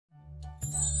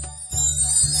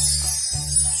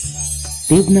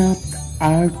Debnath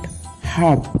Art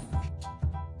Hub.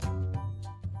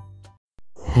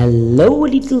 Hello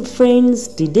little friends,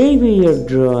 today we are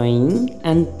drawing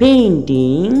and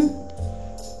painting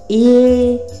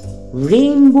a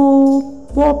rainbow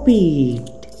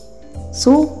puppet.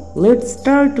 So let's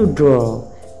start to draw.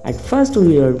 At first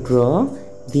we are draw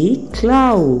the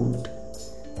cloud.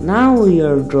 Now we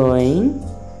are drawing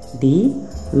the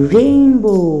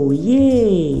rainbow.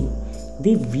 Yay!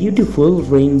 The beautiful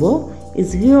rainbow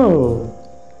is here.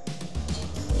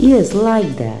 Yes, like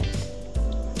that.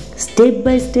 Step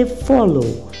by step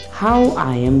follow how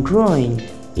I am drawing.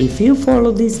 If you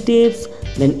follow these steps,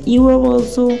 then you are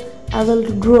also able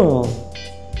to draw.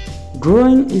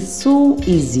 Drawing is so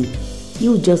easy.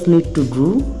 You just need to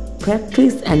do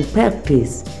practice and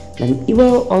practice. Then you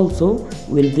are also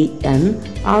will be an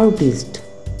artist.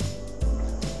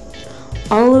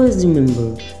 Always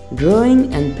remember,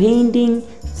 drawing and painting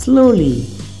slowly,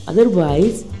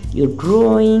 otherwise your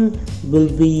drawing will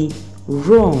be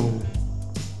wrong.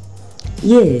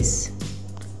 Yes,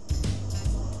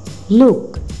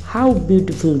 look how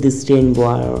beautiful this rainbow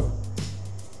are.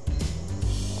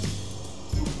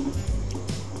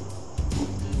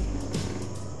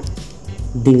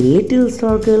 The little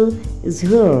circle is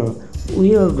here.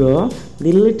 We will draw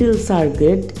the little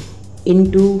circle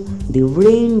into the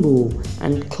rainbow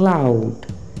and cloud.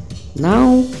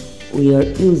 Now we are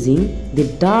using the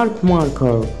dark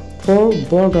marker for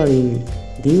bordering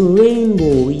the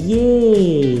rainbow.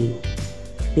 Yay!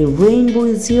 The rainbow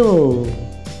is here.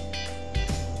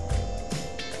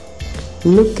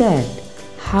 Look at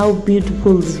how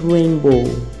beautiful this rainbow.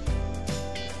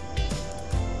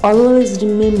 Always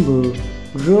remember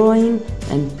drawing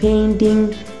and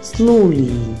painting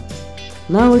slowly.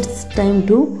 Now it's time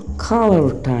to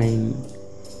color time.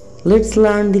 Let's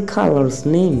learn the colors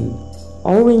name.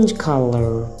 Orange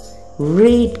color,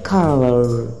 red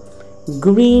color,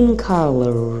 green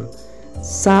color,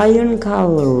 cyan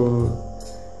color,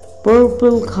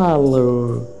 purple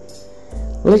color.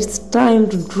 Let's time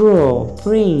to draw,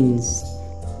 friends.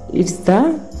 It's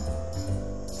the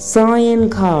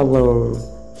cyan color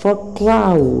for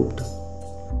cloud.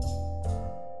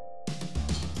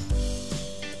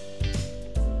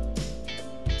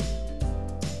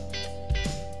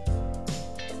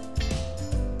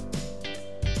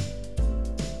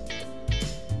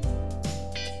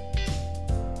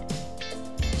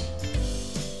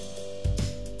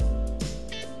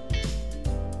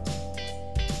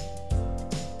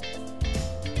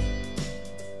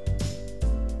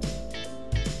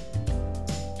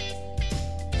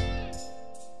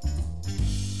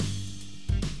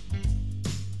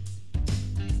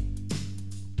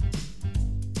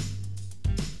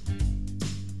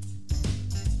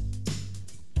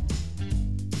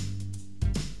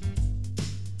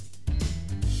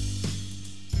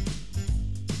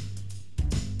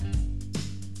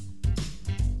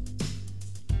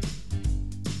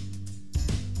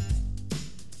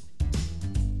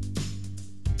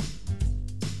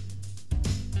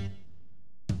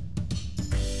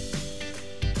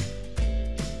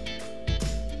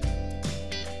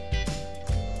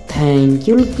 Thank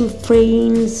you little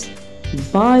friends.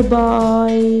 Bye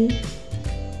bye.